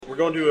we're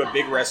going to a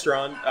big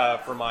restaurant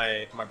for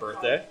my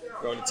birthday.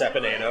 We're going to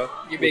Teppanado.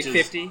 Your big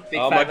 50? Big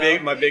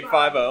 5-0? My big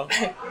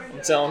 5-0.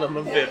 I'm telling them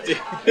I'm 50.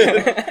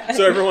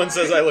 So everyone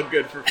says I look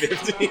good for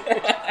 50.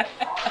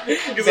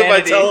 Because if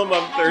I tell them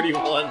I'm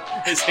 31,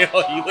 they say,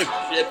 oh, you look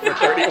shit for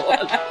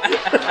 31.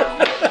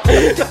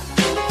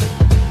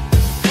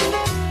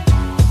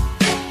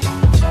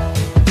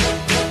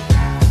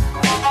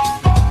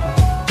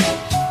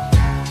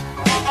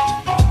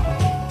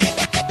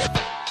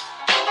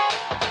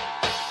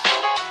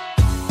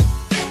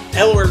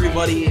 Hello,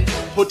 everybody.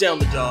 Put down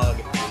the dog.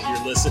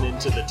 You're listening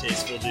to the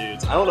Tasteful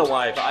Dudes. I don't know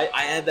why, but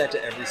I add that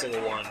to every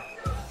single one.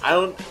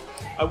 I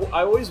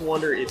always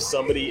wonder if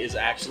somebody is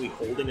actually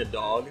holding a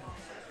dog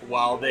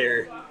while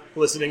they're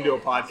listening to a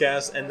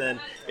podcast, and then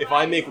if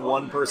I make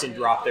one person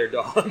drop their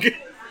dog.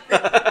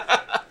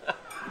 But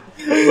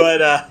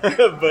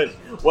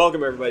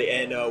welcome, everybody.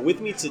 And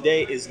with me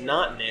today is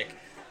not Nick,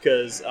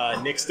 because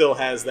Nick still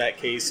has that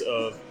case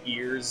of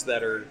ears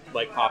that are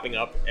like popping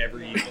up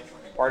every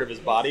part of his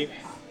body.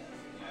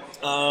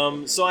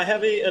 So I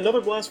have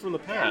another blast from the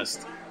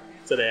past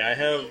today. I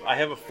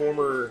have a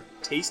former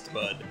taste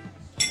bud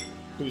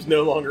who's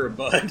no longer a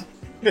bud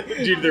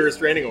due to the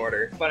restraining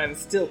order. But I'm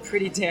still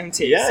pretty damn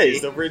tasty. Yeah, he's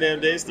still pretty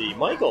damn tasty.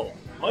 Michael,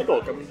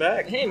 coming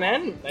back. Hey,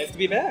 man. Nice to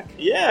be back.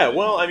 Yeah,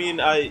 well, I mean,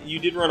 you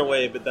did run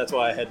away, but that's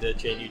why I had to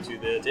chain you to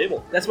the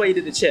table. That's why you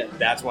did the chip.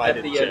 That's why I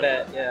did the chip.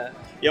 Yeah.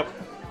 Yep.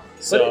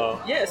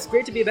 So yeah, it's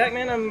great to be back,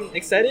 man. I'm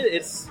excited.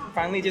 It's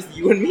finally just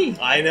you and me.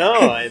 I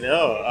know.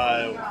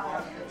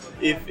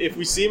 If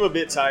we seem a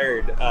bit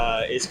tired,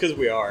 it's because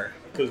we are.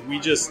 Because we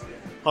just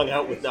hung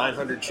out with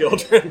 900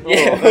 children.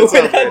 Yeah,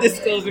 we're not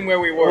disclosing where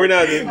we work. We're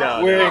not.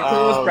 We're in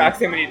close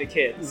proximity to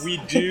kids. We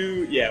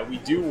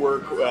do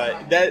work.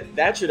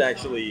 That should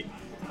actually,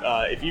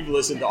 if you've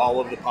listened to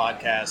all of the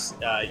podcasts,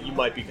 you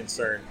might be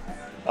concerned.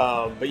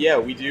 But yeah,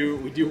 we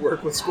do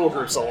work with school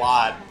groups a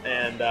lot,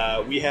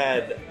 and we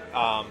had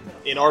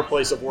in our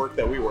place of work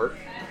that we work.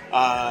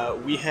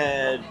 We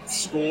had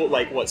school,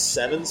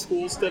 7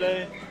 schools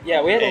today?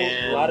 Yeah, we had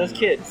a lot of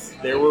kids.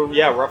 There were,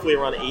 roughly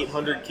around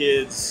 800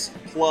 kids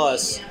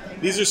plus,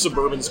 these are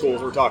suburban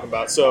schools we're talking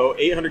about, so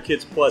 800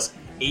 kids plus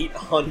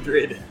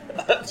 800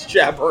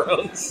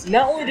 chaperones.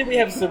 Not only did we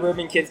have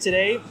suburban kids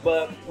today,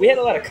 but we had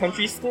a lot of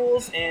country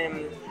schools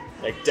and...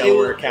 like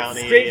Delaware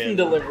County. Straight from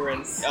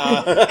Deliverance.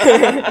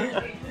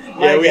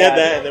 Yeah, we had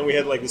that, and then we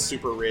had the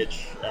super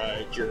rich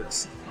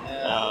jerks.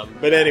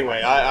 But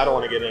anyway, I don't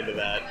want to get into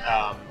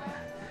that.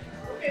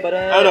 But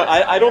I don't know.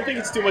 I don't think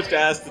it's too much to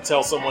ask to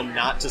tell someone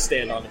not to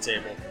stand on the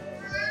table.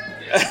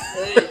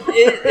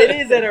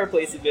 it is at our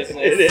place of business.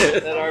 It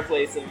is at our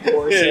place of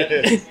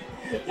worship.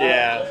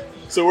 Yeah.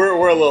 So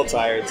we're a little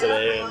tired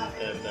today,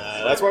 and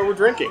that's why we're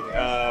drinking.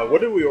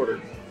 What did we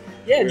order?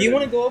 Yeah. Do you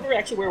want to go over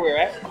actually where we're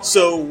at?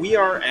 So we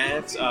are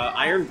at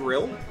Iron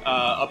Grill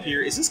up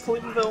here. Is this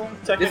Clintonville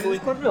technically?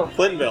 This is Clintonville.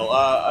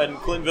 In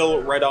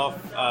Clintonville, right off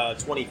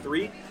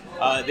 23.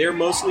 They're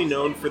mostly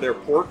known for their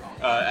pork,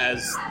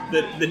 as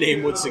the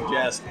name would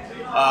suggest.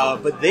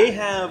 But they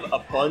have a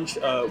bunch.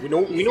 We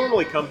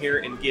normally come here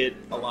and get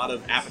a lot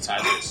of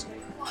appetizers.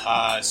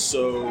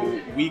 So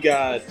we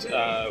got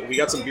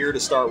some beer to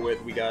start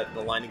with. We got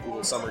the Lightning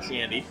Google Summer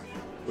Shandy,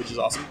 which is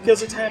awesome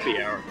because it's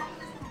happy hour.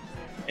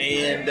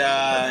 And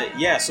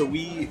so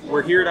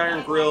we're here at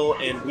Iron Grill,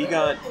 and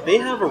they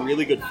have a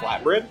really good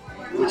flatbread,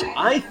 which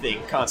I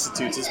think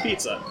constitutes as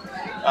pizza.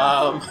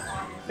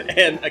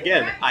 And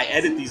again, I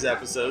edit these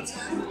episodes,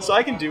 so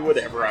I can do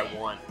whatever I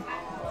want.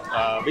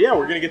 But yeah,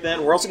 we're going to get that.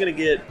 And we're also going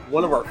to get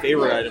one of our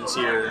favorite items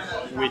here,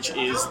 which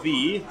is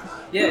the...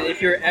 Yeah, if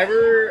you're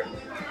ever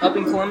up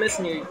in Columbus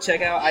and you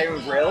check out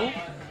Iron Grill,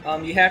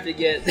 you have to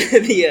get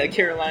the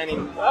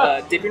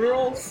Carolina dipping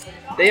rolls.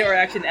 They are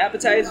actually an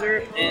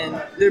appetizer,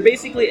 and they're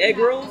basically egg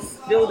rolls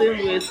filled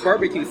in with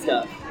barbecue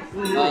stuff.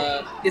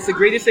 It's the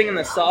greatest thing in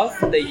the sauce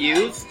they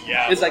use.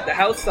 Yeah. It's like the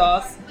house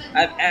sauce.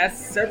 I've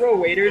asked several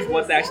waiters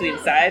what's actually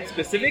inside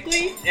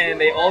specifically, and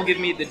they all give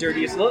me the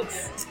dirtiest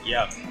looks.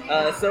 Yep.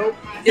 So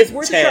it's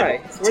worth a try.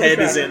 Ted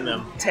is in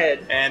them.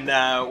 Ted. And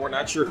we're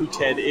not sure who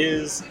Ted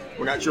is.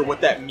 We're not sure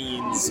what that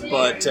means,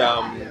 but...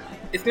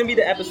 it's going to be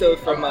the episode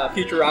from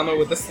Futurama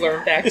with the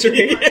Slurm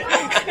Factory.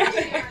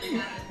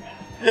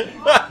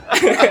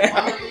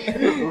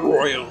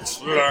 Royal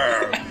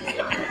Slurm.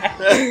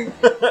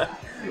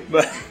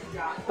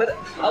 But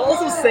I'll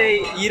also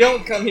say you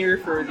don't come here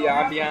for the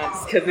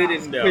ambiance because it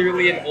is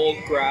clearly an old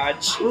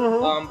garage.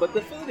 Mm-hmm. But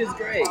the food is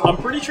great. I'm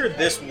pretty sure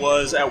this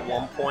was at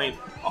one point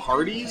a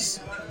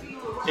Hardee's,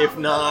 if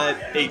not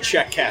a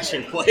check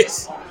cashing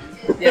place.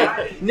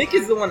 Yeah, Nick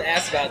is the one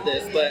asked about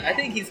this, but I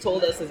think he's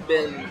told us it's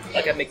been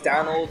like a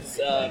McDonald's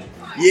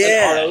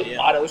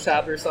auto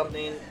shop or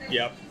something.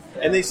 Yep.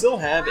 And they still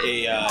have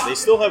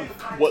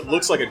what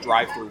looks like a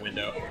drive-through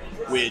window,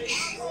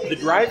 which the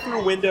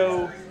drive-through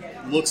window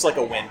looks like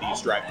a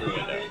Wendy's drive-thru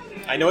window.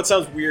 I know it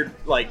sounds weird,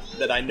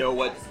 that I know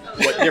what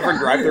different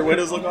drive-thru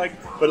windows look like,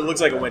 but it looks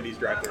like a Wendy's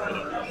drive-thru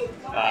window.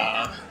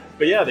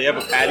 But yeah, they have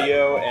a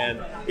patio,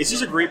 and it's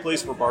just a great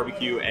place for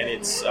barbecue, and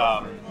it's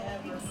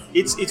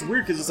It's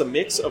weird because it's a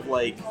mix of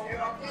like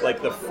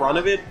the front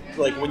of it,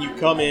 like when you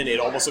come in, it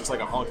almost looks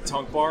like a honky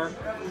tonk bar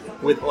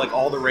with like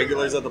all the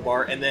regulars at the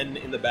bar, and then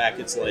in the back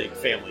it's like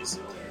families.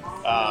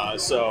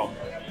 So,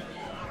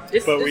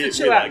 It's but a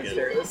chill like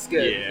atmosphere. it. It's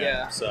good.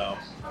 Yeah. So,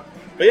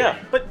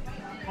 but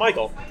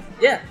Michael,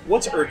 Yeah.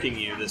 what's irking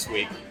you this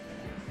week?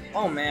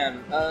 Oh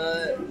man.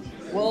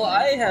 Well,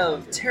 I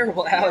have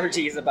terrible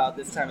allergies about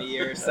this time of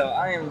year, so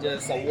I am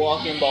just a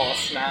walking ball of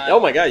snot. Oh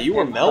my God, you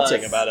were and melting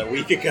pus. about a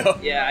week ago.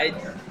 Yeah,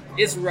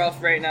 it's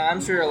rough right now.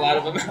 I'm sure a lot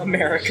of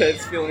America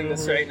is feeling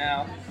this right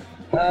now.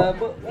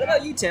 But what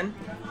about you, Tim?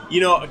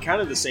 You know, kind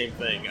of the same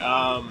thing.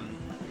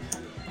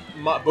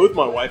 Both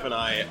my wife and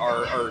I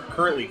are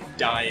currently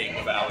dying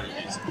of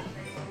allergies.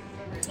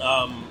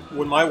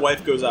 When my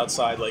wife goes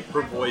outside, like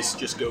her voice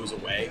just goes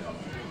away.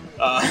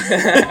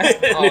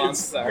 Oh, I'm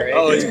sorry.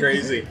 Oh, it's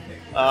crazy.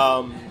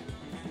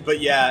 But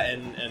yeah,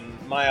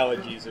 and my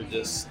allergies are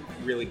just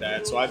really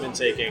bad. So I've been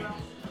taking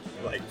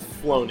like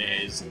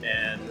Flonase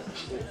and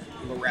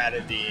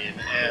Loratadine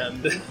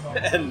and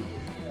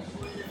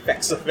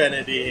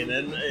Fexofenadine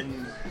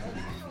and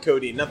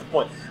codeine. Not the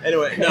point.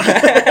 Anyway,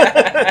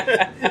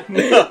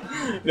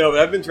 no, but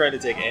I've been trying to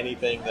take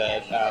anything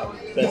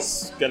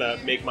that's gonna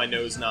make my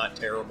nose not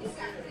terrible.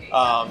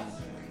 But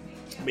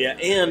yeah,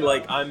 and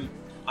like I'm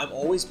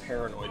always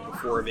paranoid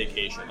before a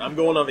vacation. I'm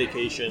going on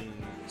vacation,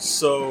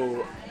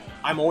 so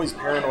I'm always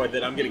paranoid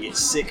that I'm going to get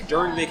sick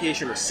during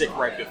vacation or sick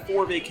right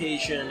before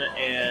vacation,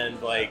 and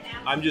like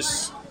I'm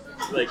just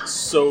like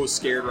so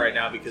scared right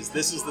now because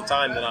this is the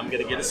time that I'm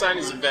going to get a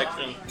sinus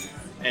infection,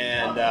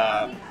 and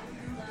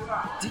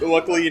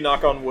luckily,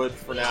 knock on wood,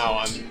 for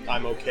now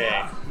I'm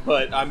okay.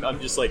 But I'm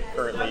just like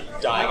currently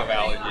dying of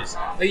allergies.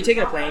 Are you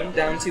taking a plane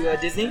down to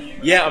Disney?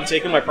 Yeah, I'm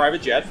taking my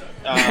private jet.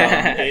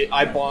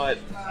 I bought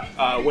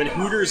when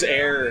Hooters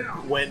Air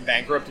went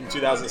bankrupt in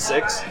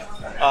 2006.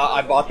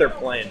 I bought their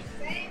plane.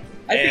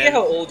 I forget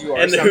how old you are.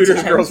 And the sometimes.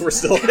 Hooters girls were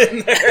still in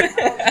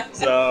there.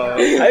 So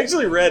I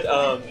actually read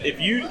if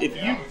you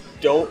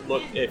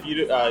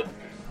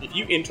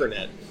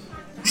internet,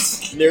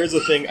 there's a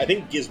thing. I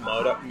think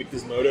Gizmodo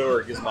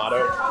or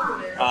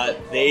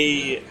Gizmodo.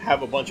 They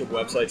have a bunch of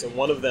websites, and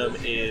one of them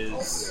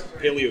is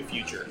Paleo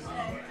Future.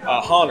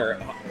 Hana,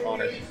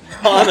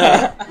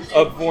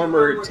 a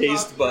former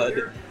Taste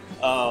Bud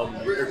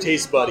or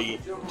Taste Buddy,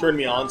 turned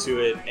me onto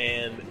it,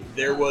 and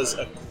there was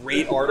a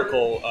great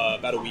article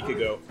about a week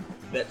ago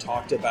that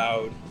talked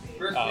about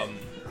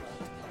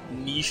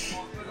niche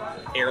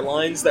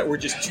airlines that were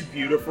just too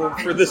beautiful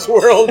for this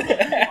world.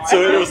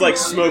 So it was like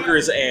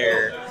Smokers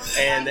Air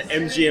and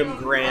MGM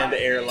Grand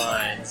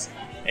Airlines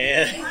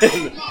and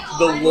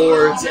the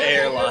Lord's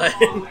Airline.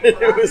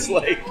 It was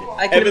like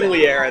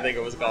Heavenly Air, I think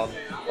it was called.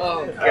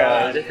 Oh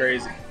God, it's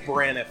crazy.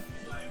 Braniff.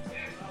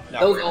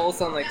 Those all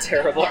sound like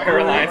terrible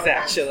airlines,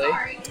 actually.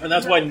 And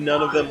that's why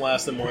none of them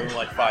lasted more than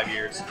like 5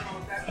 years.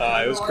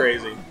 It was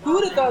crazy. Who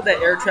would have thought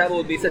that air travel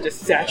would be such a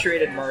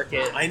saturated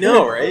market? I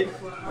know, right?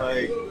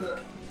 Like,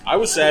 I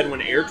was sad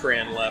when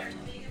AirTran left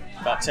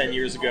about 10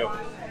 years ago,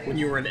 when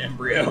you were an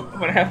embryo.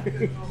 What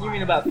happened? You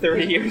mean about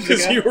 30 years ago?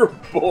 Because you were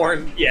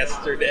born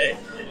yesterday.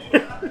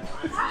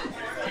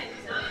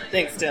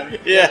 Thanks, Tim.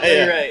 Yeah,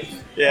 You're right.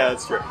 Yeah,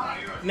 that's true.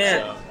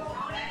 Man.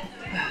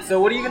 So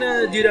what are you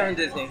going to do down in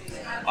Disney?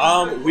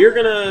 We're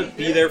going to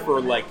be there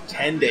for like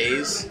 10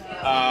 days.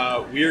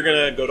 We're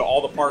going to go to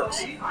all the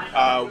parks.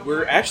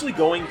 We're actually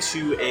going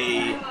to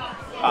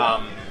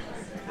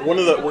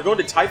we're going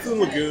to Typhoon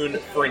Lagoon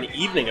for an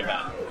evening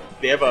event.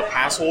 They have a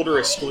pass holder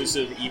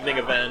exclusive evening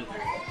event.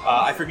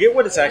 I forget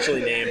what it's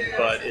actually named,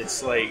 but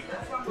it's like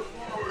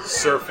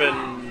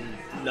surfing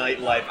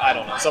nightlife. I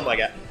don't know, something like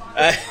that.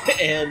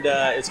 And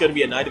it's going to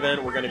be a night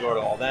event. We're going to go to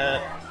all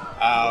that.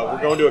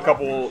 We're going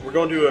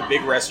to a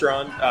big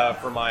restaurant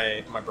for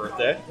my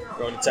birthday. We're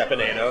going to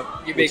Tepinado.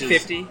 Your big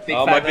 50? Big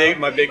 50?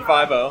 My big 50.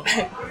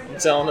 I'm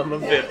telling them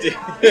I'm 50.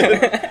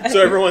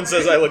 So everyone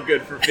says I look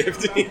good for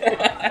 50.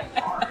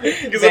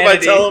 Because if I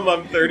tell them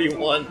I'm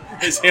 31,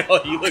 they say,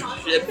 "Oh, you look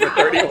shit for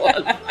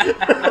 31."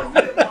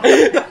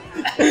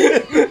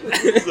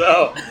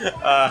 So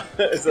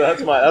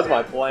that's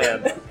my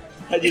plan.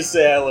 I just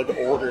say I look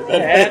older than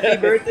Happy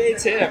birthday,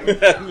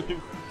 Tim.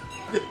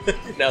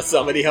 Now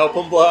somebody help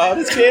him blow out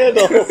his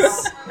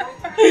candles.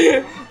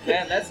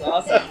 Man, that's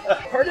awesome.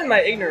 Pardon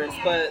my ignorance,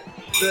 but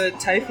the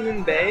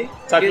Typhoon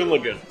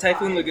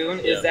Lagoon,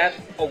 is that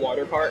a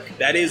water park?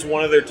 That is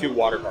one of their two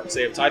water parks.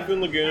 They have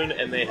Typhoon Lagoon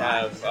and they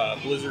have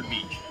Blizzard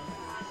Beach.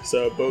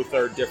 So both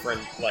are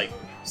different like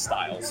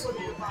styles.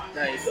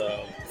 Nice.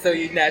 So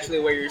you naturally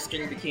wear your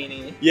string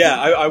bikini. Yeah,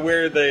 I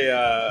wear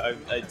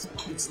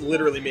it's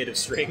literally made of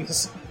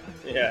strings.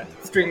 Yeah.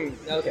 String.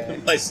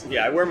 Okay.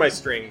 I wear my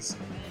strings.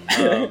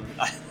 I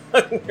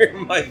wear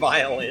my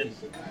violin.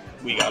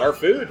 We got our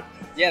food.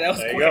 Yeah, that was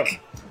there quick. You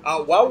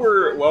go. While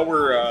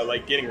we're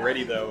like getting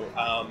ready though,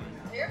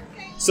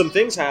 some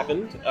things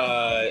happened.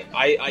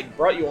 I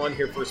brought you on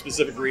here for a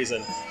specific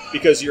reason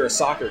because you're a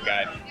soccer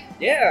guy.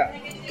 Yeah.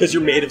 Because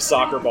you're made of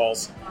soccer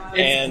balls.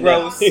 It's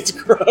gross. It's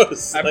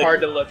gross. I'm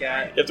hard to look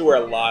at. You have to wear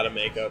a lot of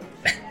makeup.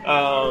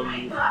 But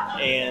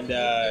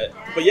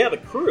yeah, the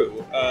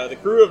crew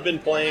have been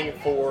playing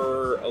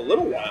for a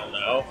little while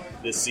now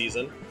this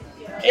season.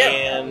 Yeah.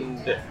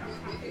 And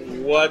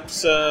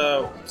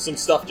some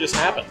stuff just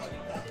happened.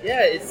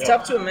 Yeah, it's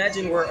tough to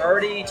imagine. We're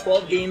already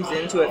 12 games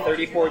into a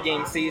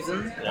 34-game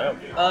season. Yeah.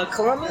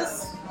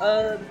 Columbus,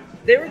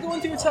 they were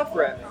going through a tough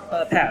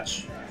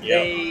patch. Yeah.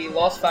 They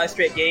lost 5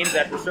 straight games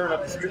after starting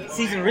off the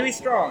season really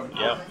strong.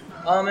 Yeah.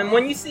 And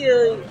when you see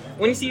your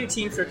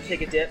team start to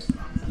take a dip,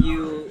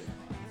 you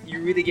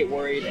really get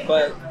worried.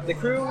 But the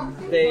crew,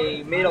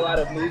 they made a lot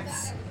of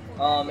moves.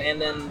 And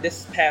then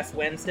this past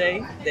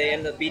Wednesday, they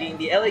ended up beating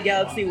the LA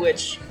Galaxy,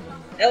 which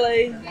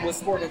LA was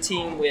sporting a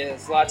team with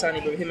Zlatan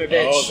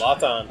Ibrahimovic. Oh,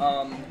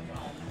 Zlatan.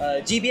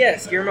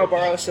 GBS, Guillermo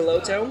Barros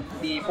Shiloto,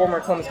 the former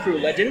Columbus Crew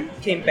legend,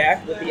 came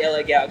back with the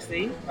LA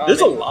Galaxy.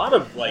 There's a lot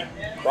of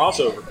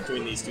crossover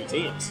between these two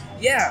teams.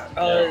 Yeah,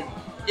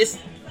 it's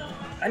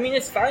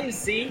fine to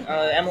see.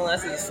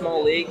 MLS is a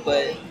small league,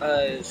 but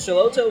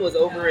Shiloto was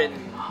over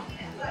in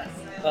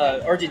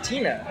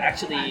Argentina,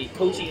 actually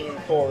coaching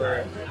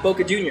for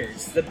Boca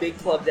Juniors, the big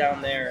club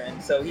down there,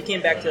 and so he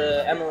came back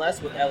to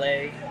MLS with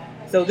LA.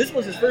 So this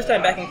was his first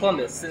time back in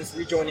Columbus since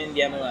rejoining the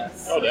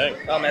MLS. Oh, dang.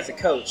 As a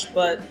coach.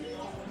 But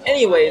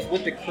anyways,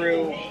 with the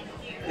crew,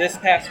 this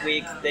past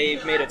week,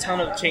 they've made a ton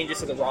of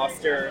changes to the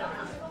roster.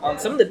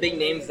 Some of the big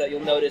names that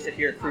you'll notice if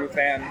you're a crew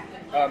fan,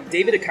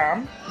 David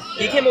Accam.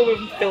 He came over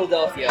from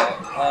Philadelphia,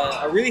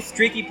 a really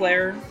streaky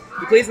player.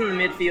 He plays in the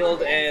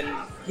midfield, and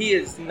he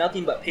is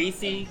nothing but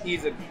pacey.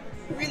 He's a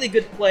really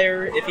good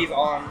player if he's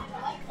on.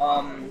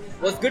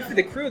 What's good for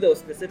the crew, though,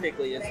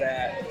 specifically, is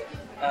that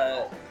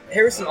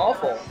Harrison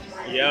Awful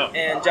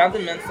and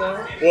Jonathan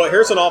Mensah. Well,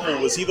 Harrison Awful,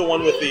 was he the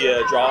one with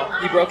the jaw?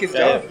 He broke his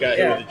jaw.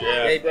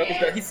 Yeah, he broke his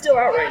jaw. He's still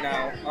out right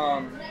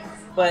now.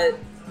 But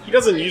he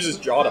doesn't use his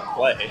jaw to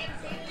play.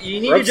 You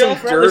need your jaw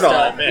for other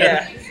stuff.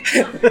 Man.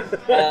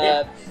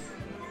 Yeah.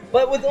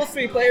 But with those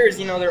 3 players,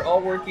 they're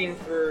all working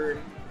for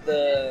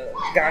the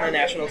Ghana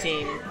national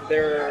team.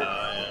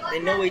 They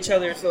know each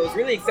other, so it's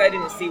really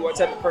exciting to see what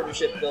type of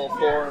partnership they'll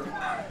form.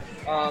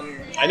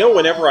 I know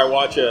whenever I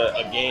watch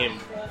a game,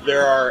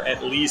 there are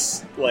at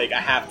least a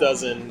half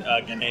dozen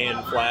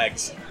Ghanaian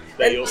flags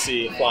that you'll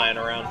see flying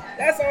around.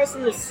 That's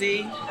awesome to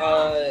see.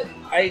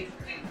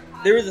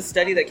 There was a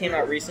study that came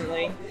out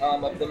recently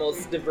of the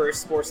most diverse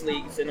sports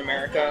leagues in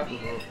America.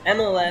 Mm-hmm.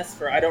 MLS,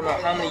 for I don't know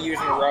how many years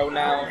in a row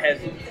now,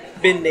 has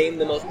been named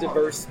the most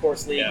diverse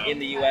sports league in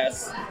the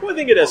U.S. Well, I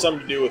think it has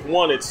something to do with,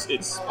 one, it's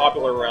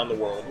popular around the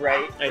world.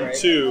 Right. And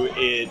two,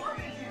 it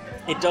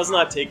does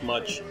not take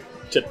much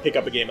to pick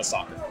up a game of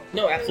soccer.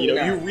 No, absolutely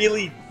not. You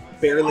really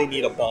barely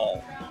need a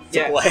ball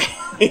to play.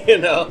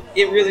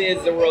 It really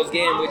is the world's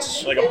game,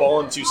 which like a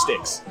ball and 2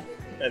 sticks.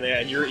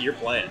 And you're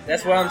playing.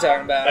 That's what I'm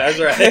talking about. That's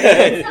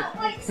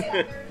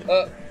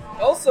right.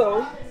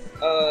 Also,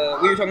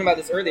 we were talking about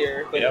this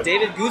earlier, but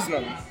David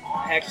Guzman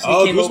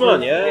actually came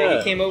Guzman, over.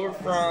 He came over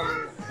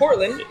from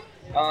Portland.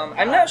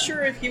 I'm not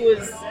sure if he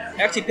was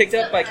actually picked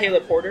up by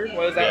Caleb Porter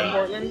while he was out in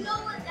Portland,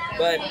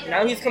 but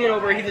now he's coming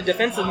over. He's a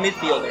defensive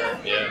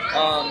midfielder.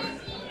 Yeah.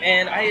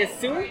 And I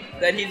assume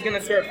that he's going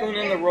to start filling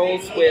in the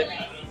roles with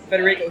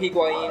Federico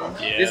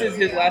Higuain. Yeah. This is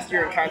his last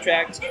year in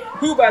contract,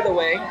 who, by the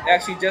way,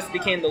 actually just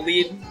became the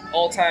lead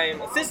all-time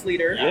assist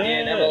leader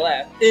in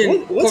MLS.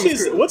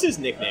 What's his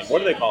nickname? What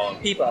do they call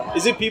him? Pipa.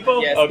 Is it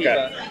Pipa? Yes, okay.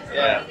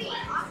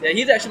 Pipa. Yeah,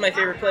 he's actually my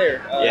favorite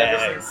player.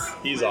 Ever since.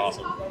 He's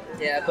awesome.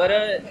 Yeah, but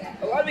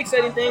a lot of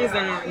exciting things,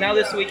 and now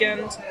this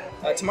weekend,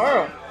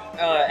 tomorrow,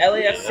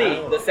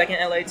 LAFC, the second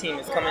LA team,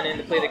 is coming in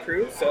to play the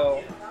crew,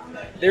 so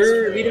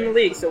they're leading the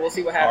league, so we'll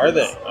see what happens. Are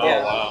they?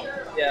 Oh, wow.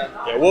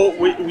 Yeah. Well,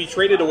 we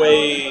traded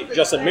away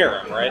Justin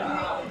Miram,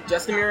 right?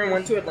 Justin Miram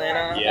went to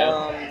Atlanta.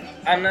 Yeah.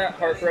 I'm not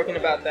heartbroken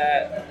about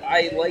that.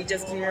 I like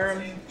Justin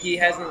Miram. He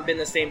hasn't been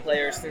the same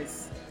player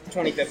since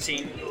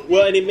 2015.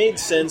 Well, and it made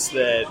sense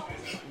that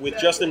with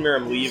Justin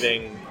Miram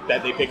leaving,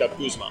 that they pick up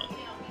Guzman.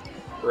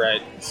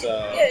 Right,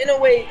 so... Yeah, in a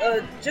way,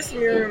 Justin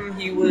Miram,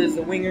 he was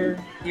a winger.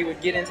 He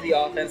would get into the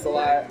offense a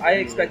lot. I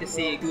expect to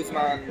see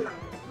Guzman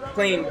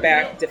playing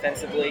back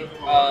defensively.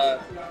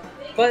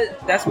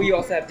 But that's where you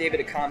also have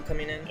David Accam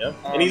coming in. Yeah,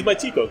 and he's my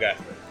Tico guy.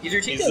 He's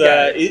your Tico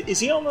guy. Is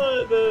he on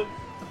the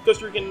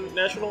Costa Rican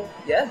national?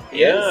 Yeah,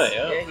 he is.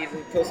 Yeah, he's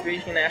in Costa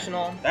Rican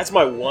national. That's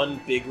my one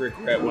big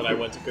regret when I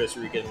went to Costa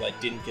Rica and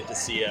didn't get to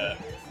see a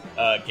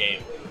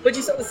game. But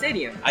you saw the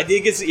stadium. I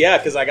did get to,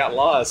 because I got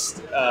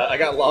lost. I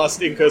got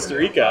lost in Costa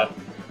Rica,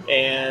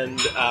 and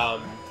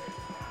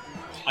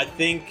I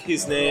think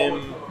his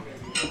name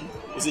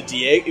is it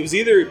Diego. It was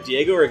either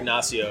Diego or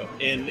Ignacio.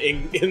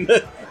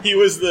 He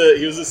was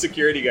the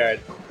security guard.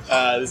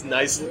 This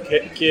nice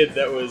kid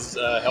that was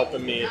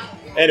helping me.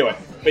 Anyway,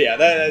 but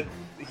yeah,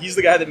 he's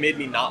the guy that made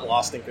me not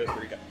lost in Costa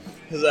Rica.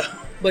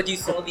 But you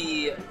saw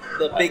the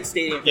big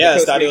stadium. Yeah,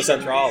 Estadio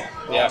Central.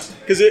 Yeah,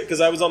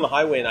 because I was on the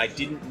highway and I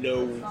didn't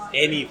know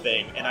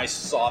anything, and I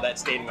saw that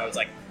stadium. I was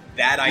like,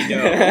 that I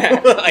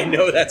know. I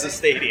know that's a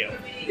stadium.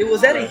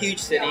 Was that a huge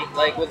city?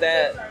 Was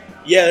that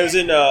Yeah, it was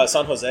in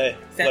San Jose.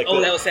 That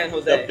was San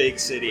Jose. The big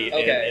city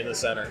in the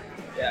center.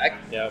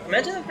 Yeah,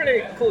 imagine a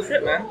pretty cool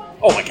trip, man.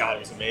 Oh my god, it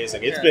was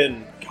amazing. It's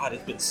been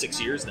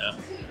 6 years now.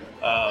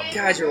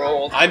 God, you're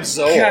old. I'm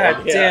so God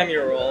old. damn,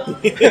 you're old.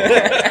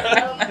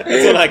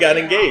 That's when I got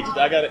engaged.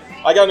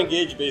 I got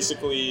engaged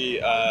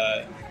basically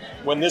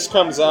when this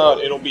comes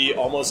out. It'll be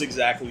almost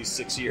exactly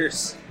 6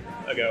 years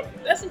ago.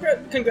 That's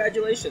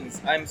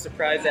congratulations. I'm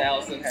surprised that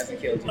Allison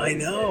hasn't killed you. I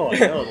know.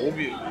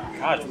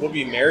 We'll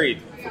be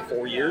married for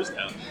 4 years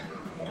now.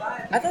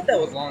 I thought that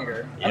was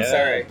longer. Yeah. I'm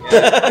sorry.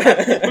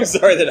 Yeah. I'm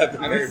sorry that I've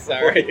been married for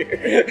 4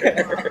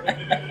 years.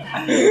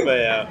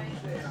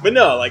 But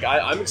no, like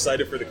I'm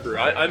excited for the crew.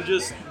 I'm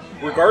just,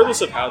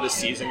 regardless of how this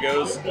season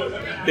goes,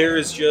 there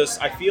is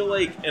just, I feel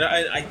like, and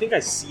I think I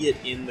see it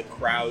in the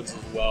crowds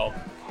as well.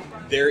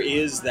 There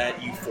is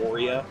that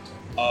euphoria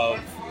of,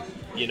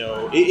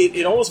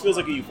 it almost feels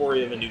like a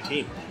euphoria of a new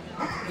team.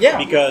 Yeah.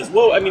 Because,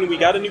 well, I mean, we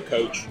got a new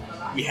coach,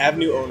 we have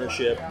new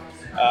ownership,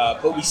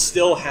 but we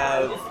still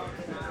have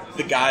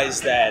the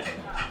guys that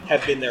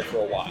have been there for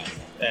a while.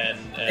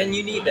 And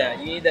you need that.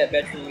 You need that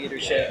veteran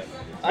leadership.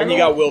 And you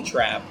got Will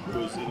Trapp,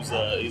 he's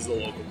the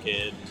local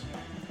kid.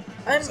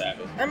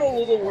 I'm a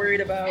little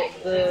worried about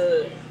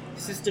the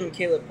system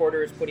Caleb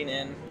Porter is putting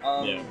in.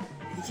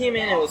 He came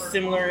in, it was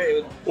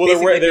similar.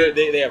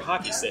 They have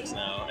hockey sticks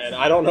now, and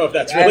I don't know if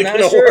that's really going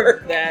to I'm work. not sure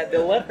that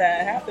they'll let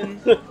that happen.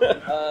 But,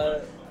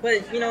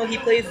 he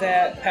plays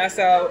that pass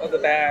out of the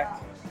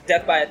back,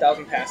 death by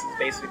 1,000 passes,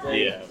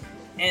 basically. Yeah.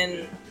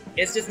 And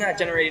it's just not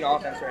generating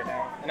offense right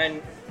now.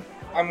 And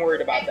I'm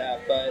worried about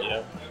that,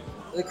 but...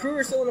 The crew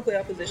are still in the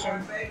playoff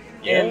position,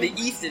 and the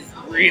East is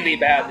really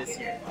bad this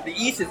year. The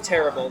East is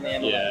terrible in the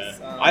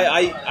MLS.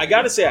 Yeah. I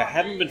gotta say, I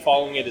haven't been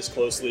following it as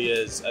closely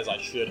as I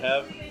should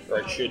have,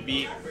 or I should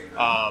be.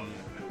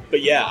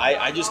 But yeah,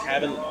 I just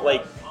haven't,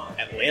 like,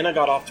 Atlanta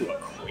got off to a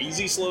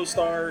crazy slow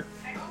start.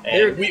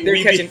 And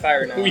they're catching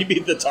fire now. We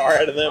beat the tar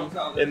out of them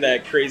in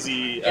that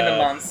crazy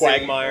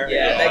quagmire.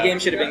 Yeah, that game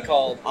should have been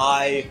called.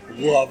 I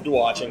loved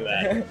watching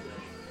that.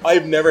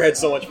 I've never had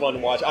so much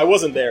fun watching. I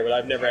wasn't there, but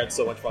I've never had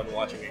so much fun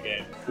watching a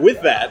game. With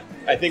that,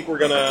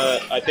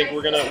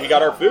 we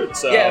got our food.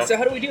 So yeah. So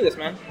how do we do this,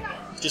 man?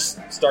 Just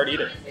start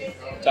eating.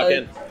 Tuck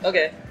in.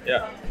 Okay.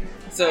 Yeah.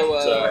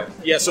 So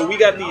we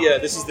got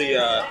this is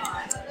the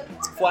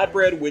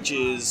flatbread, which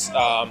is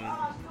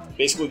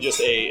basically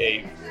just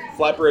a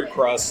flatbread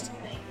crust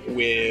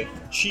with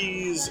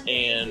cheese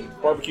and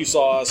barbecue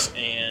sauce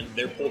and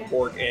their pulled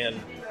pork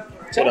and.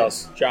 What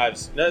else?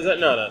 Chives. No,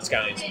 it's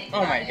Scotty's.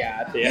 Oh my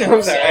god. Yeah,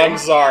 I'm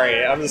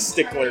sorry. I'm a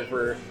stickler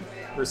for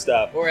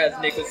stuff. Or as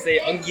Nick would say,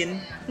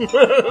 onion.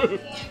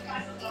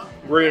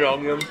 Green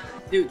onion.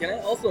 Dude, can I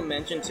also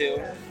mention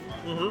too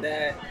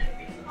that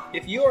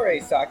if you are a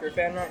soccer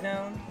fan right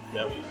now,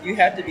 you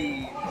have to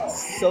be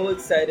so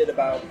excited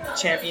about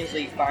Champions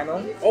League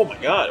final. Oh my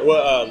god.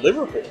 Well,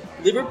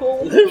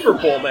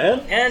 Liverpool, man.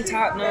 And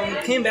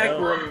Tottenham came back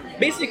from,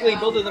 basically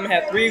both of them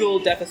had 3-goal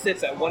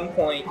deficits at one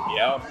point.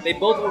 Yeah. They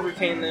both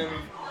overcame them.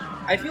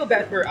 I feel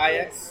bad for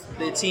Ajax,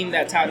 the team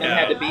that Tottenham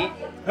had to beat.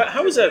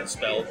 How is that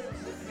spelled?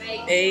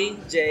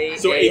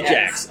 A-J-A-X. So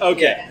Ajax.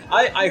 Okay. Yeah.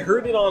 I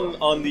heard it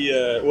on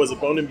the, was it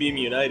Bone and Beam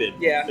United?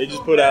 Yeah. They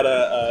just put out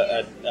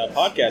a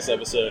podcast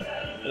episode.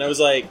 And I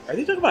was like, are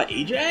they talking about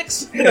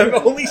Ajax? And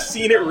I've only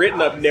seen it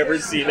written. I've never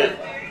seen it.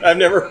 I've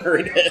never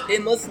heard it.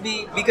 It must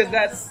be, because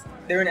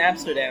they're in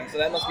Amsterdam, so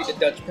that must be the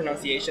Dutch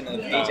pronunciation of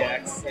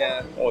Ajax.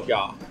 Yeah. Oh,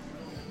 yeah.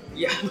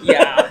 Yeah.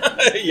 Yeah.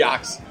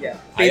 Yax. Yeah.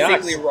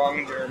 Basically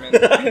wrong German.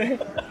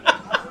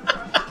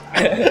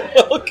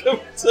 Welcome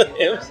to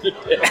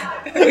Amsterdam.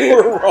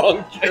 We're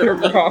wrong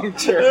German. Wrong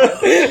German.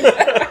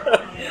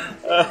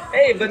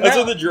 Hey, but that's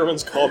what the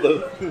Germans call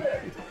the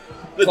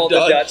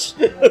Dutch.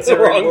 That's the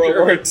wrong World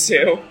War German.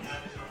 II.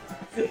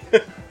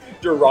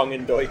 Der wrong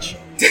in Deutsch.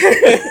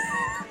 To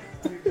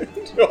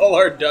all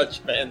our Dutch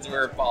fans,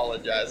 we're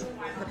apologizing.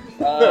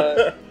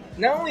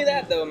 Not only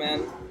that, though,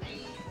 man,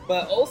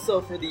 but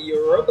also for the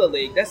Europa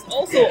League, that's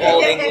also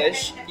all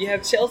English. You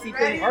have Chelsea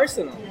playing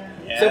Arsenal.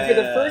 Yeah. So for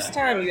the first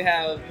time, you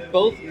have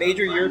both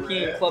major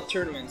European club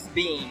tournaments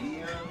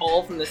being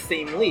all from the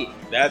same league.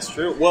 That's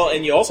true. Well,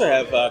 and you also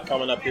have,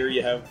 coming up here,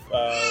 you have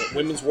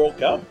Women's World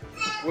Cup.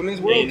 Women's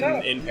World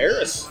Cup. In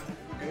Paris.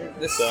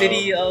 The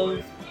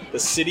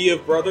city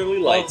of brotherly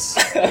lights.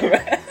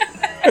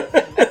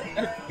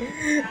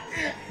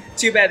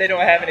 Too bad they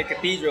don't have any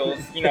cathedrals,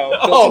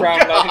 built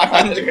around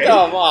 1100.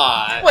 Come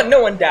on. What?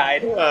 No one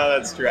died.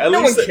 That's true.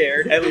 No one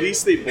cared. At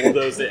least they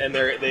bulldozed it, and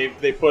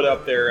they put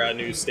up their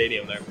new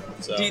stadium there.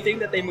 So. Do you think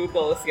that they moved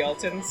all the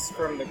skeletons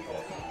from the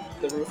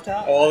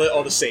rooftop?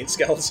 All the saint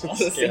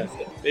skeletons? Yeah.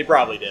 They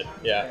probably did.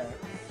 Yeah.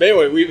 But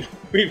anyway,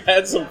 we've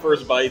had some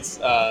first bites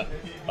of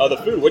the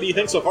food. What do you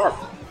think so far?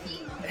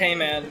 Hey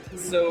man,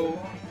 so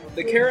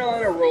the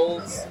Carolina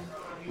rolls,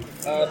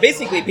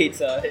 basically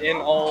pizza in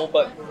all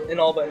but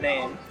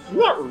name.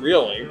 Not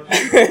really.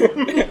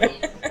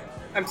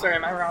 I'm sorry,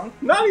 am I wrong?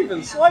 Not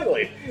even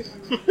slightly.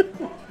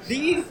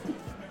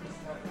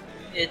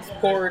 It's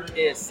pork,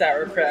 it's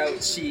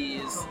sauerkraut,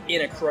 cheese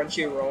in a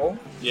crunchy roll.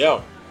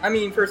 Yeah. I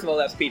mean, first of all,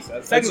 that's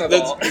pizza. Second of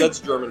all, That's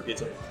German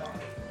pizza.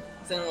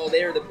 second of all,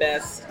 they are the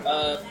best.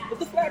 With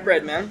the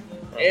flatbread, man,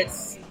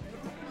 it's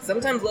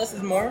sometimes less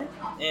is more,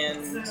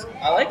 and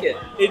I like it.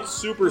 It's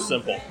super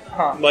simple.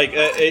 Huh. Like,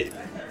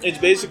 it's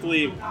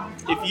basically,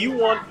 if you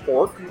want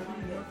pork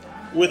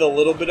with a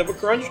little bit of a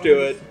crunch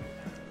to it,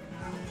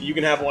 you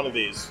can have one of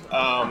these.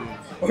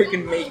 Or you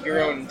can make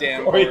your own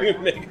damn Or pork. you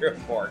can make your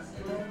own pork.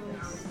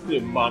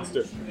 You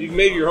monster. You can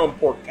make your own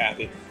pork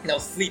patty. Now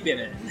sleep in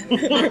it.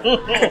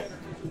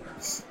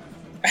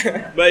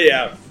 But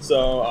yeah,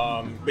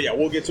 so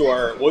we'll get to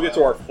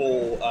our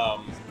full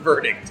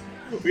verdict.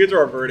 We'll get to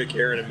our verdict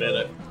here in a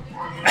minute.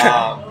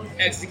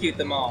 Execute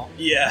them all.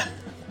 Yeah.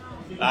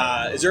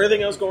 Is there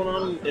anything else going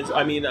on?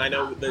 I mean, I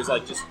know there's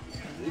like just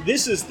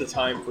this is the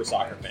time for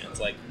soccer fans.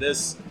 Like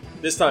this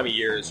time of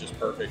year is just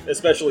perfect,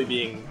 especially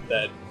being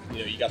that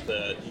you got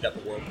the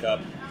World Cup.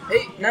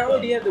 Hey, not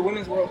only do you have the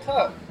Women's World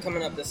Cup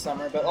coming up this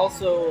summer, but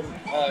also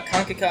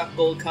CONCACAF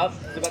Gold Cup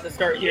is about to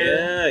start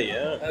here.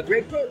 Yeah.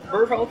 Greg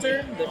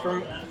Berhalter, the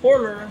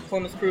former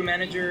Columbus Crew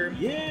manager.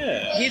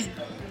 Yeah.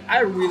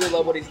 I really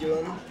love what he's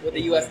doing with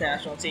the U.S.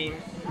 national team.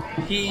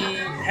 He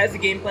has a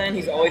game plan.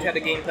 He's always had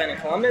a game plan in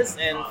Columbus,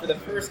 and for the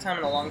first time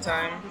in a long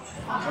time,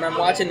 when I'm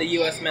watching the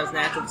U.S. men's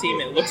national team,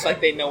 it looks like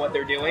they know what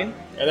they're doing.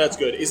 And that's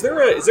good. Is there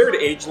an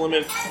age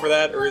limit for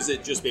that, or is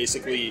it just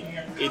basically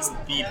it's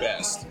the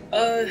best?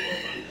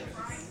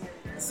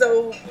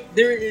 So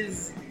there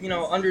is,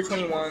 under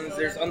 21s,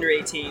 there's under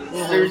 18s. Mm-hmm.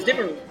 There's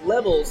different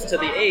levels to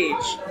the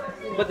age,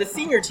 but the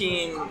senior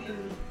team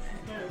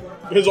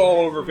is all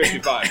over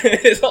 55.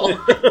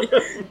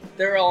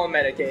 They're all on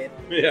Medicaid.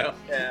 Yeah.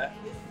 Yeah.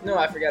 No,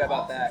 I forgot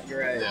about that. You're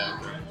right. Yeah.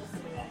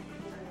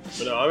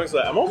 But no, I'm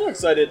excited. I'm also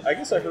excited. I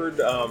guess I heard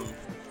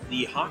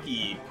the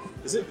hockey.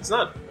 It's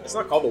not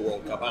called the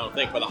World Cup, I don't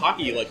think, but the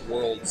hockey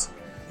worlds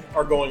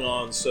are going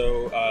on.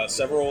 So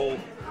several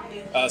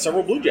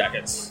Blue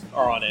Jackets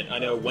are on it. I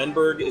know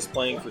Wenberg is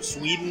playing for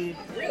Sweden.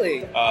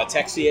 Really?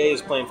 Texier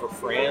is playing for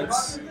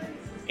France,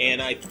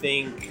 and I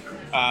think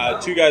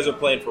 2 guys are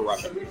playing for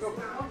Russia.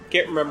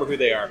 Can't remember who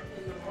they are.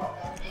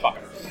 Fuck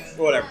it.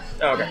 Whatever.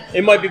 Okay.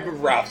 It might be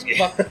Bobrovsky.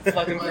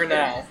 Fuck him for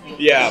now.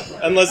 Yeah,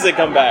 unless they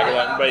come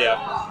back. But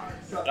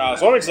yeah.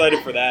 So I'm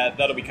excited for that.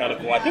 That'll be kind of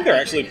cool. I think they're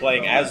actually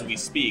playing as we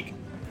speak.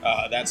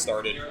 That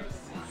started.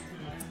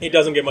 It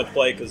doesn't get much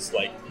play because,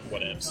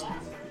 whatevs.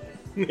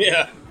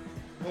 Yeah.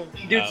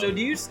 Dude, so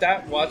do you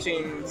stop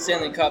watching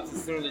Stanley Cups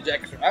as soon as the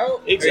Jackets are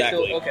out?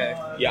 Exactly. Okay.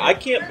 Yeah, I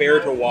can't bear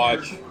to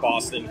watch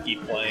Boston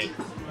keep playing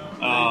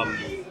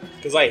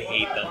because I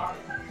hate them.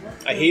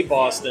 I hate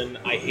Boston,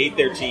 I hate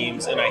their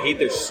teams, and I hate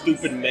their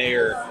stupid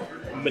mayor,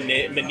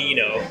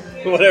 Menino,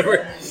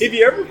 whatever. If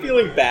you're ever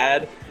feeling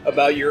bad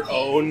about your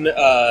own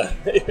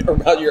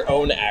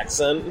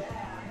accent,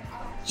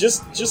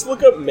 just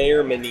look up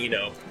Mayor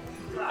Menino.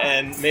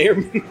 And Mayor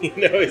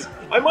Menino is...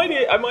 I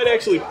might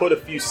actually put a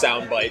few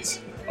sound bites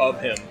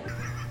of him.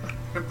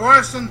 In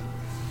Boston,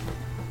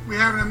 we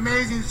have an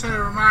amazing set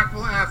of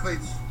remarkable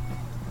athletes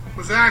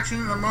whose action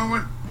in the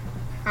moment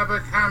have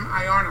become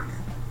ionic.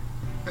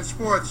 In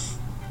sports,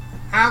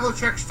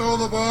 Havlicek stole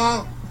the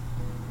ball,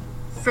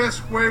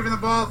 Fisk waving the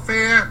ball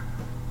fair,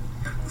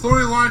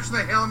 Fleury launching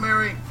the Hail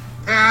Mary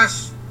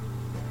pass,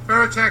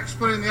 Veritek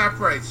splitting the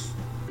uprights.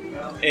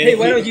 Hey,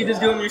 why don't you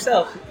just do them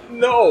yourself?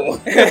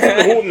 No.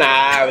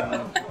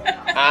 Nah.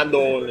 I'm the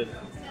only.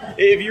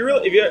 If you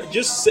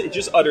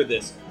just utter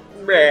this.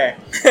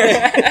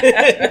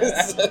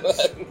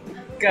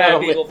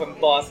 God, people from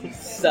Boston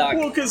suck.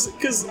 Well,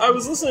 because I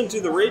was listening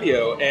to the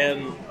radio,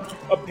 and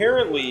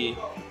apparently,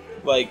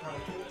 what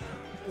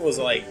was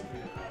it,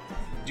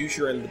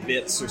 Doucher and the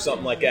Bits or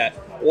something like that.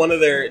 One of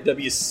their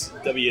W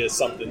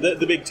something,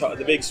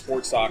 the big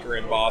sports talker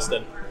in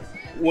Boston,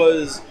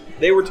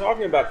 they were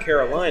talking about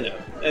Carolina,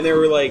 and they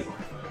were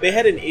they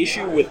had an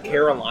issue with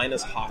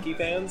Carolina's hockey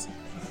fans.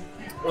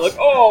 They're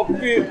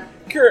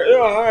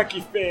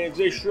hockey fans,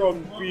 they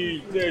shouldn't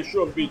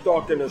be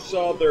talking to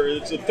Southern.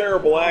 It's a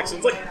terrible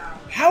accent. It's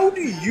how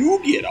do you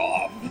get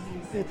off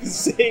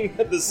saying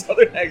that the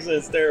Southern accent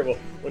is terrible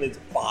when it's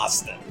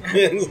Boston?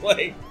 It's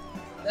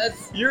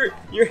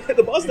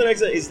the Boston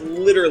accent is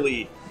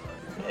literally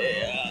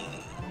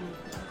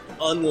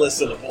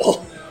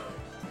unlistenable.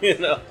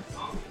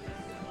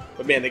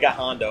 But man, they got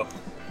Hondo.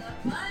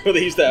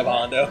 They used to have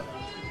Hondo.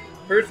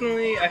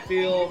 Personally, I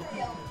feel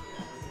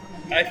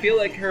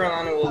like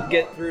Carolina will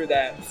get through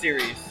that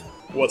series.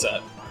 What's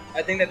that?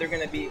 I think that they're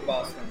going to beat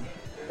Boston.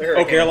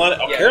 Oh, Carolina!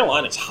 Oh, yeah.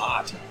 Carolina's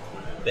hot.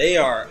 They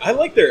are. I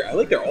like their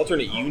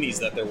alternate unis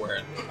that they're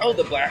wearing. Oh,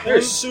 the black They're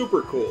ones?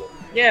 super cool.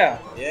 Yeah.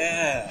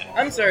 Yeah.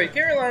 I'm sorry,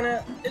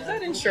 Carolina, is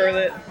that in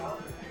Charlotte?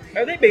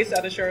 Are they based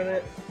out of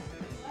Charlotte?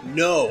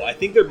 No, I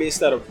think they're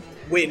based out of...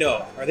 Wait,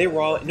 no. Are they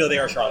Raleigh? No, they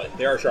are Charlotte.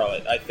 They are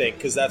Charlotte, I think,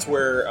 because that's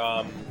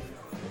where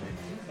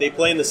they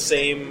play in the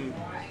same...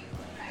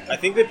 I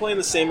think they play in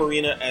the same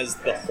arena as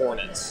the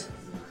Hornets.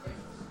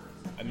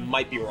 I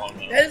might be wrong,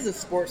 though. That is a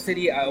sports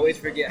city. I always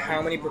forget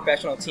how many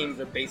professional teams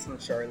are based in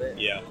Charlotte.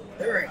 Yeah.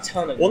 There are a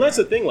ton of them. Well, that's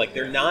the thing.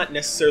 They're not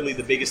necessarily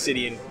the biggest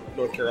city in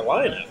North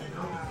Carolina.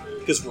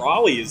 Because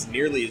Raleigh is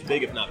nearly as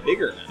big, if not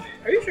bigger now.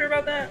 Are you sure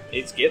about that?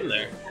 It's getting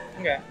there.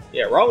 Okay.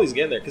 Yeah, Raleigh's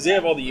getting there because they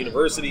have all the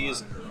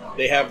universities.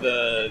 They have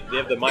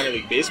the minor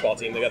league baseball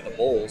team. They got the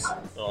Bulls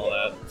and all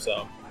that.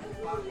 So,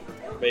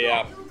 but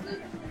yeah,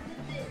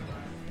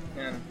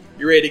 Yeah.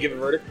 you ready to give a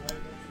verdict?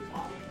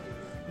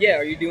 Yeah,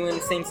 are you doing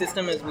the same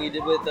system as we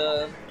did with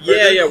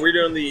Yeah, we're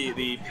doing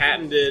the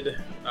patented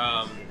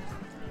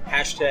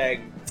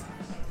hashtag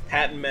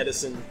patent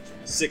medicine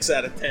 6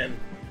 out of 10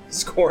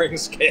 scoring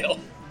scale.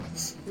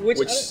 Which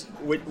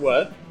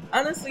What?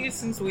 honestly,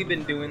 since we've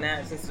been doing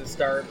that since the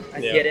start, I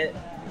Yeah. get it.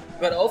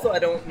 But also, I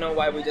don't know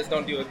why we just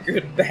don't do a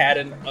good, bad,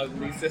 and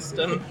ugly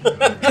system.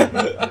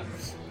 But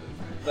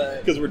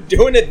Because we're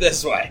doing it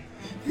this way.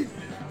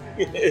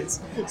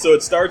 So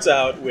it starts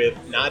out with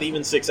not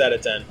even 6 out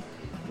of 10,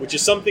 which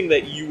is something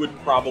that you would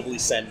probably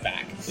send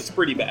back. It's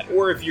pretty bad.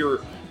 Or if you're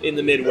in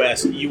the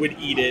Midwest, you would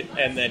eat it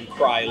and then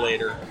cry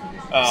later.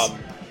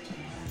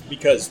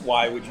 Because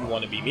why would you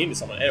want to be mean to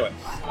someone? Anyway,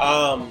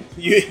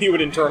 you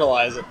would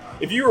internalize it.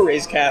 If you were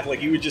raised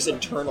Catholic, you would just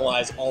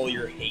internalize all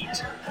your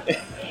hate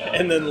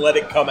and then let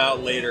it come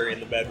out later in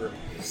the bedroom.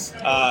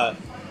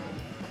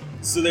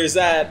 So there's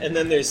that, and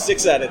then there's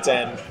 6 out of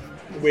 10,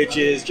 which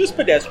is just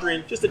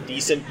pedestrian, just a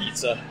decent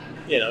pizza.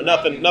 You know,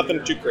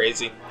 nothing too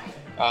crazy.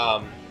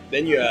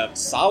 Then you have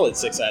solid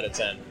 6 out of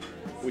 10,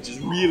 which is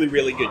really,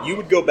 really good. You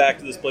would go back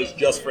to this place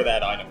just for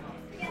that item.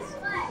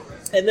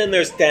 And then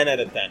there's 10 out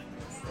of 10,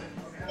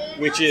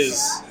 which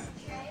is,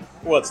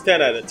 well, it's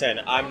 10 out of 10.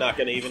 I'm not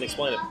going to even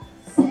explain it.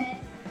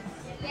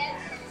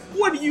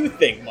 What do you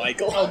think,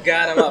 Michael? oh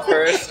god, I'm up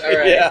first. All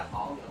right. Yeah.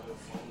 All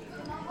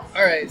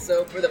right.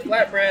 So for the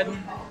flatbread,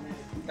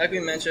 like we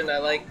mentioned,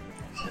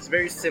 it's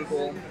very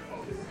simple.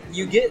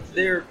 You get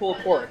their pulled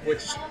pork,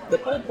 which the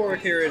pulled pork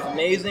here is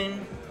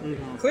amazing.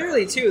 Mm-hmm.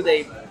 Clearly, too,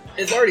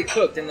 it's already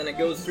cooked, and then it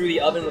goes through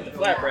the oven with the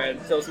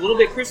flatbread, so it's a little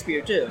bit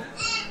crispier too.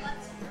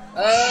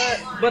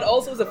 But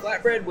also it's a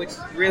flatbread, which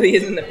really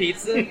isn't a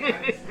pizza.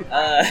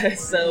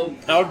 So,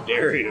 How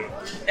dare you?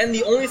 and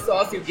the only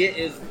sauce you get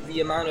is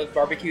the amount of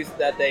barbecue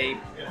that they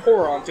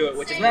pour onto it,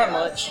 which is not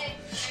much.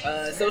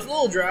 So it's a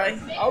little dry.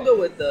 I'll go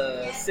with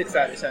the 6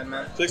 out of 10,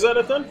 man. 6 out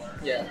of 10?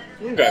 Yeah.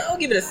 Okay. I'll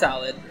give it a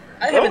solid.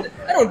 I Oh.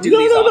 don't do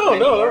these often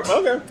No,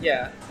 anymore. okay.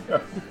 Yeah.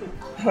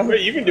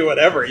 Wait, you can do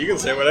whatever. You can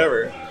say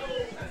whatever.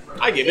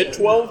 I give it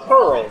 12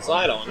 pearls.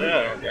 I don't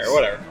care.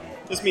 Whatever.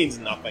 This means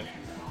nothing.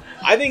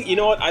 I think, you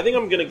know what? I think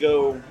I'm going to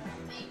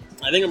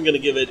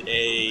give it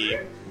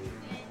a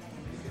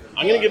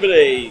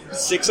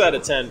 6 out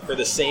of 10 for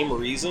the same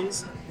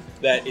reasons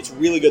that it's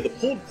really good. The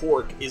pulled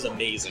pork is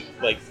amazing.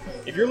 Like,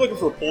 if you're looking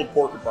for pulled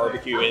pork or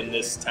barbecue in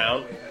this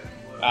town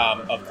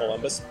of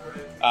Columbus,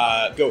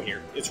 go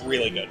here. It's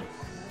really good.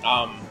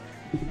 But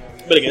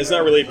again, it's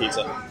not really a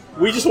pizza.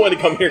 We just wanted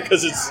to come here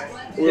because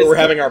we're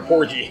having our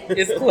porgy.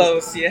 It's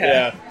close, yeah.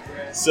 Yeah.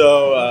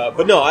 So,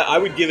 but no, I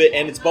would give it,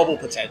 and it's bubble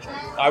potential.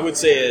 I would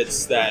say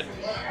it's that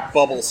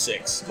bubble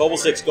 6. Bubble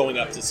 6 going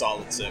up to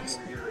solid 6.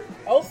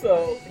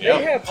 Also, Yeah.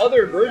 they have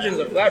other versions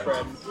of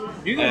flatbread.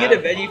 You can Yeah. get a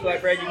veggie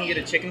flatbread, you can get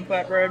a chicken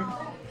flatbread.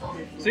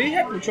 So you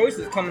have some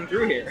choices coming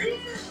through here.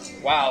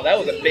 Wow, that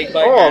was a big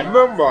bite, man.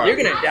 remember. You're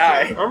gonna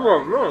die.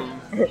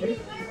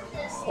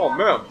 Oh,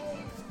 man.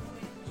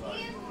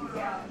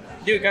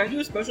 Dude, can I do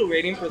a special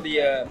rating for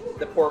the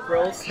pork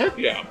rolls? Heck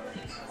yeah.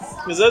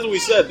 Because as we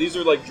said, these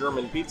are like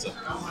German pizza.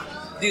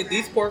 Dude,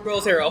 these pork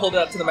rolls here, I'll hold it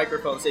up to the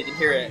microphone so you can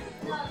hear it.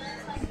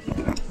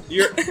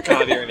 You're an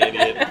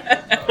idiot.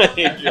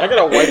 I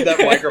gotta wipe that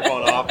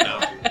microphone off now.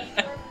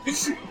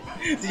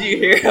 Did you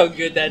hear how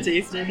good that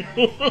tasted?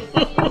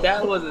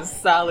 That was a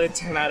solid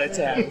 10 out of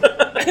 10.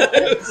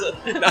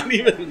 Not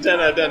even a 10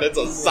 out of 10, it's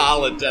a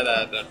solid 10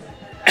 out of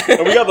 10.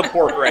 And we got the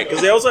pork right,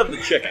 because they also have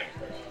the chicken.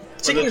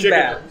 Chicken's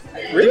bad.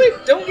 Really?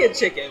 Don't get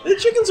chicken. The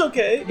chicken's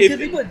okay. Because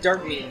they put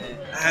dark meat in it.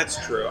 That's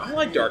true. I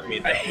like dark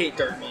meat, though. I hate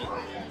dark meat.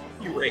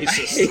 You I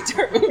racist. hate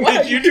dark meat. Why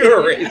Did you do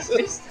a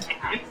racist?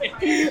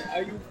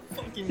 Are you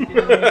fucking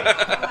kidding me?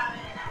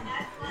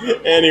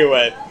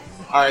 Anyway.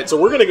 Alright,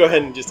 so we're going to go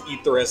ahead and just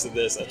eat the rest of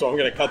this. So I'm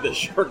going to cut this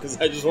short because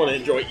I just want to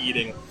enjoy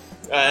eating.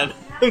 And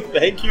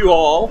thank you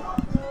all.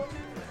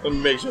 Let me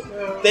make sure.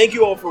 Thank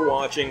you all for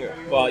watching.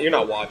 Well, you're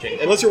not watching.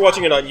 Unless you're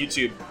watching it on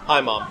YouTube.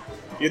 Hi, Mom.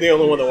 You're the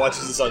only one that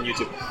watches this on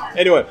YouTube.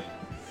 Anyway,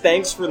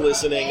 thanks for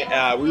listening.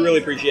 We really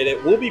appreciate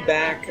it. We'll be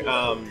back.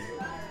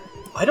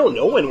 I don't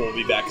know when we'll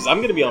be back because I'm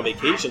going to be on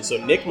vacation, so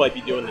Nick might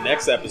be doing the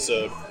next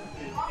episode.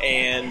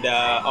 And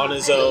on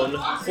his own,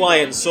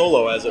 flying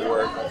solo, as it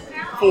were.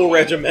 Full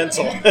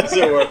regimental, as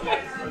it were.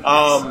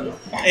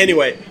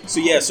 Anyway, so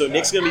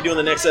Nick's going to be doing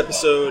the next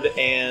episode,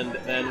 and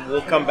then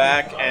we'll come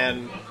back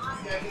and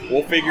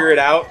we'll figure it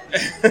out.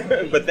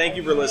 But thank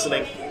you for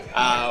listening.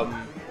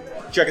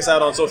 Check us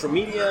out on social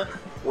media.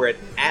 We're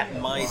at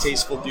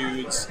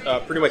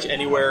MyTastefulDudes, pretty much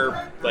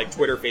anywhere, like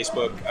Twitter,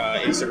 Facebook,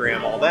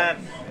 Instagram, all that.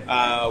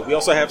 We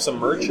also have some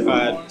merch,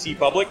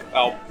 TeePublic.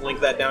 I'll link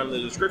that down in the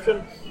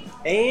description.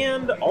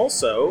 And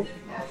also,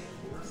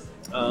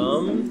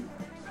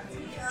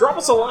 drop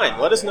us a line.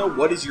 Let us know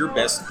what is your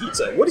best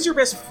pizza. What is your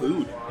best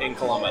food in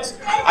Columbus?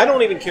 I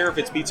don't even care if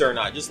it's pizza or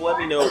not. Just let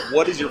me know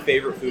what is your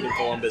favorite food in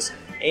Columbus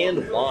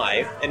and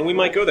why, and we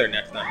might go there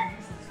next time.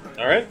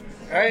 All right?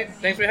 All right.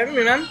 Thanks for having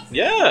me, man.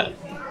 Yeah.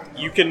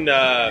 You can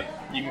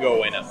go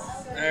away now.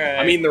 All right.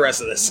 I mean the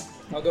rest of this.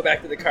 I'll go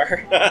back to the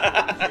car.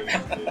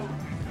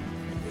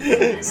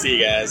 See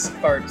you guys.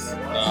 Farts.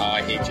 Oh,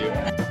 I hate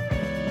you.